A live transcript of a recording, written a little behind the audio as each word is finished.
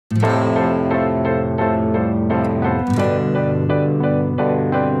From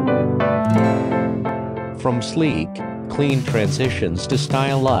sleek, clean transitions to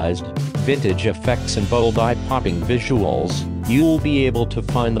stylized, vintage effects and bold eye-popping visuals, you'll be able to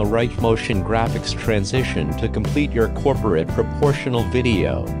find the right motion graphics transition to complete your corporate proportional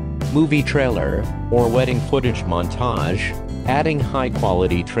video, movie trailer, or wedding footage montage. Adding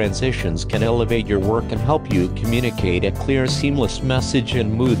high-quality transitions can elevate your work and help you communicate a clear, seamless message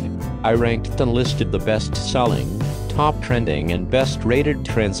and mood. I ranked and listed the best-selling, top trending and best-rated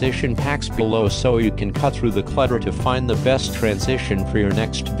transition packs below so you can cut through the clutter to find the best transition for your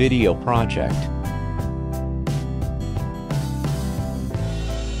next video project.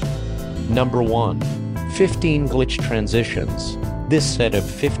 Number 1. 15 Glitch Transitions. This set of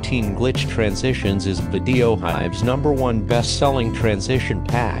 15 glitch transitions is VideoHive's #1 best-selling transition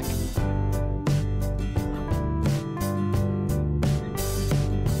pack.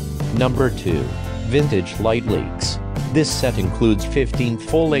 Number 2. Vintage Light Leaks. This set includes 15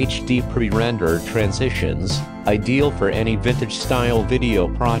 full HD pre-rendered transitions, ideal for any vintage-style video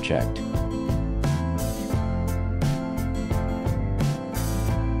project.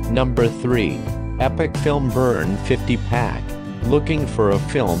 Number 3. Epic Film Burn 50 Pack. Looking for a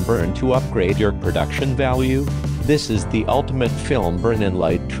film burn to upgrade your production value? This is the ultimate film burn and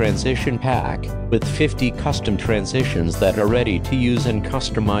light transition pack, with 50 custom transitions that are ready to use and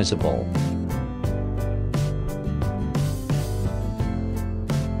customizable.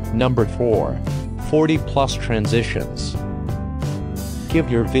 Number 4. 40+ Transitions. Give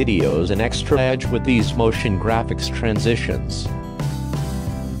your videos an extra edge with these motion graphics transitions.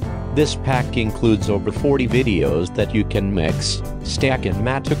 This pack includes over 40 videos that you can mix, stack and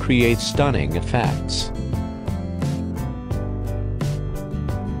matte to create stunning effects.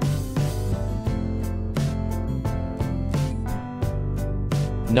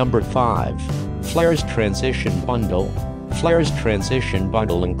 Number 5. Flare's Transition Bundle. Flare's Transition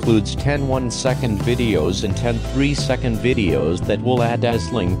Bundle includes 10 1-second videos and 10 3-second videos that will add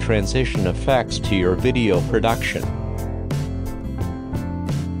dazzling transition effects to your video production.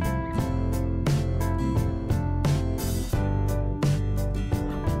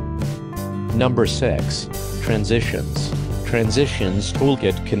 Number 6. Transitions. Transitions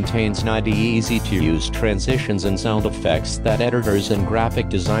Toolkit contains 90 easy-to-use transitions and sound effects that editors and graphic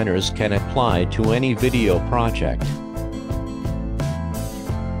designers can apply to any video project.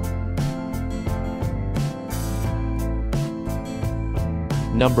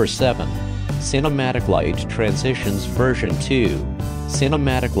 Number 7. Cinematic Light Transitions Version 2.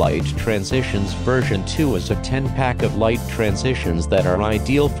 Cinematic Light Transitions Version 2 is a 10-pack of light transitions that are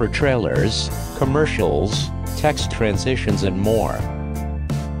ideal for trailers, commercials, text transitions and more.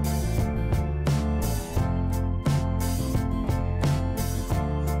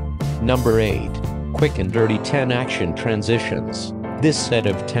 Number 8. Quick and Dirty 10 Action Transitions. This set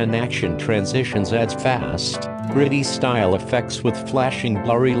of 10 action transitions adds fast, gritty style effects with flashing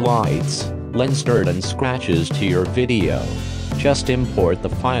blurry lights, lens dirt and scratches to your video. Just import the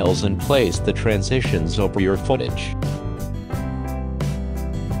files and place the transitions over your footage.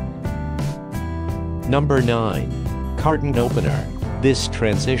 Number 9. Carton Opener. This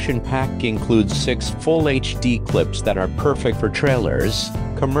transition pack includes 6 full HD clips that are perfect for trailers,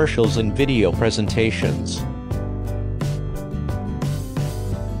 commercials and video presentations.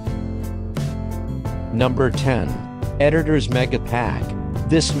 Number 10. Editor's Mega Pack.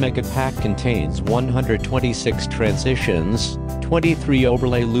 This Mega Pack contains 126 transitions, 23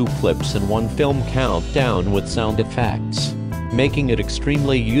 overlay loop clips and 1 film countdown with sound effects, making it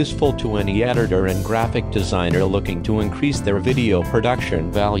extremely useful to any editor and graphic designer looking to increase their video production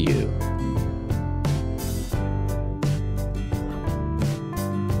value.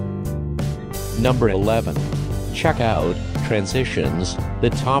 Number 11. Check out Transitions, the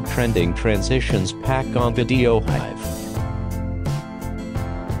top trending transitions pack on VideoHive.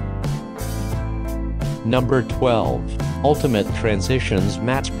 Number 12. Ultimate Transitions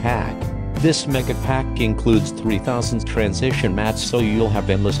Matte Pack. This mega pack includes 3000 transition mattes so you'll have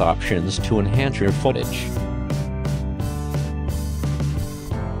endless options to enhance your footage.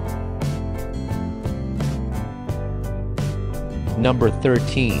 Number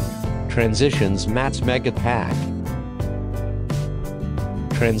 13. Transitions Mattes Mega Pack.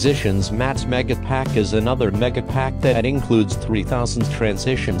 Transitions Mattes Mega Pack is another mega pack that includes 3000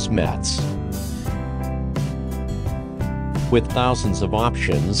 transitions mattes. With thousands of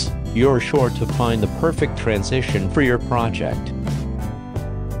options, you're sure to find the perfect transition for your project.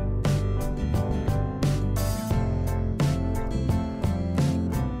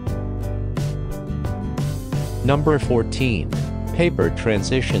 Number 14. Paper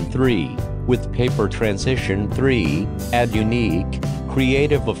Transition 3. With Paper Transition 3, add unique,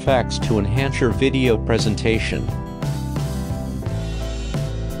 creative effects to enhance your video presentation.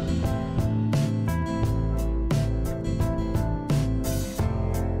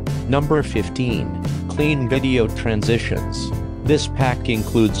 Number 15. Clean Video Transitions. This pack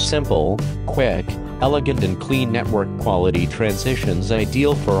includes simple, quick, elegant and clean network quality transitions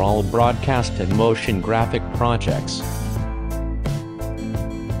ideal for all broadcast and motion graphic projects.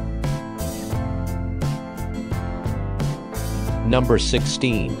 Number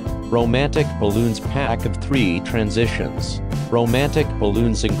 16. Romantic Balloons Pack of 3 Transitions. Romantic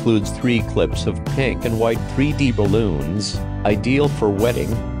Balloons includes 3 clips of pink and white 3D balloons, ideal for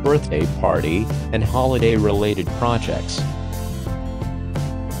wedding, birthday party, and holiday-related projects.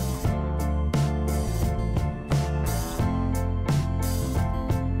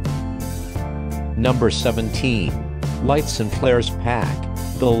 Number 17. Lights and Flares Pack.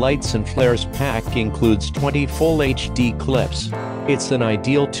 The Lights and Flares Pack includes 20 full HD clips. It's an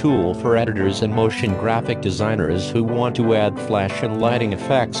ideal tool for editors and motion graphic designers who want to add flash and lighting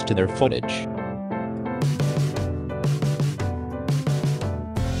effects to their footage.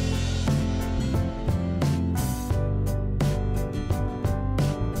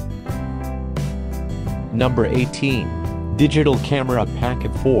 Number 18. Digital Camera Pack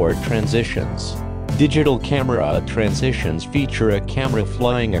of 4 Transitions. Digital camera transitions feature a camera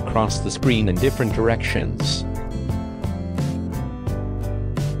flying across the screen in different directions.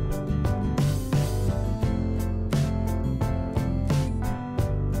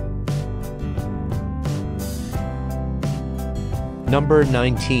 Number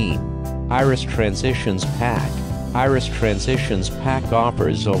 19. Iris Transitions Pack. Iris Transitions Pack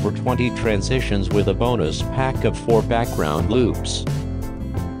offers over 20 transitions with a bonus pack of 4 background loops.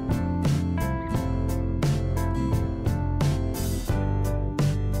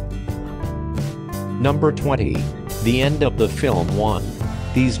 Number 20. The End of the Film 1.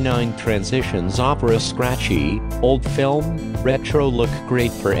 These 9 transitions offer a scratchy, old film, retro look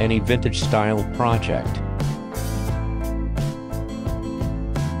great for any vintage-style project.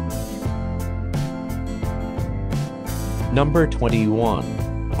 Number 21.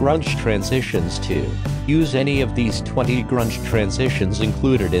 Grunge Transitions 2. Use any of these 20 grunge transitions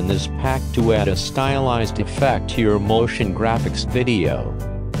included in this pack to add a stylized effect to your motion graphics video.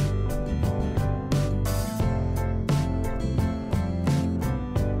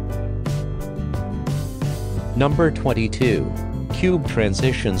 Number 22. Cube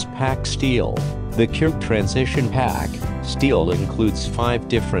Transitions Pack Steel. The Cube Transition Pack Steel includes 5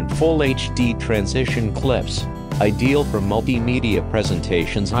 different full HD transition clips, ideal for multimedia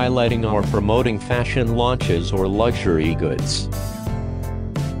presentations highlighting or promoting fashion launches or luxury goods.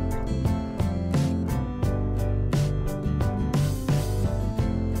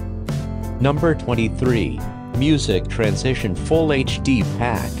 Number 23. Music Transition Full HD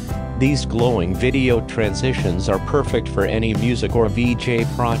Pack. These glowing video transitions are perfect for any music or VJ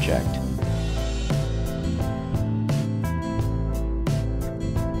project.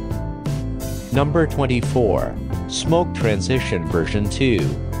 Number 24. Smoke Transition Version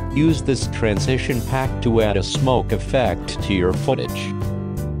 2. Use this transition pack to add a smoke effect to your footage.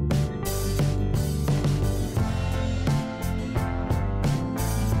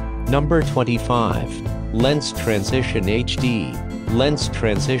 Number 25. Lens Transition HD. Lens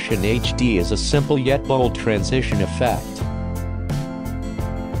Transition HD is a simple yet bold transition effect.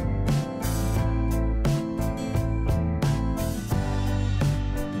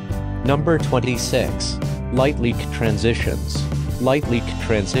 Number 26. Light Leak Transitions. Light Leak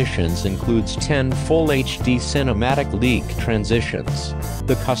Transitions includes 10 full HD cinematic leak transitions.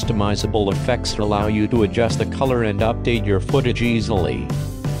 The customizable effects allow you to adjust the color and update your footage easily.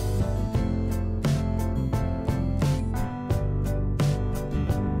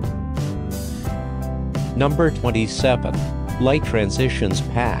 Number 27. Light Transitions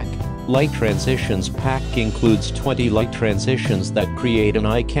Pack. Light Transitions Pack includes 20 light transitions that create an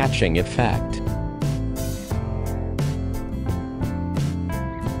eye-catching effect.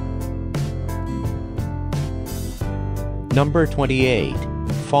 Number 28.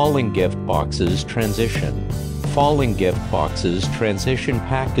 Falling Gift Boxes Transition. Falling Gift Boxes Transition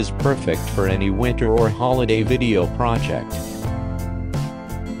Pack is perfect for any winter or holiday video project.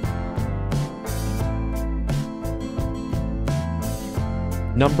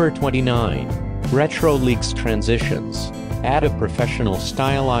 Number 29. Retro Leaks Transitions. Add a professional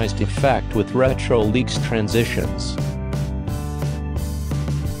stylized effect with Retro Leaks Transitions.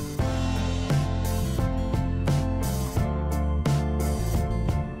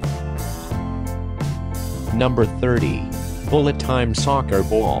 Number 30. bullet-time soccer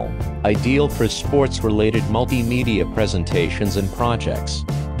ball, ideal for sports-related multimedia presentations and projects.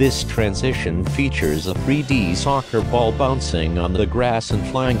 This transition features a 3D soccer ball bouncing on the grass and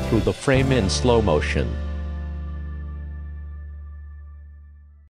flying through the frame in slow motion.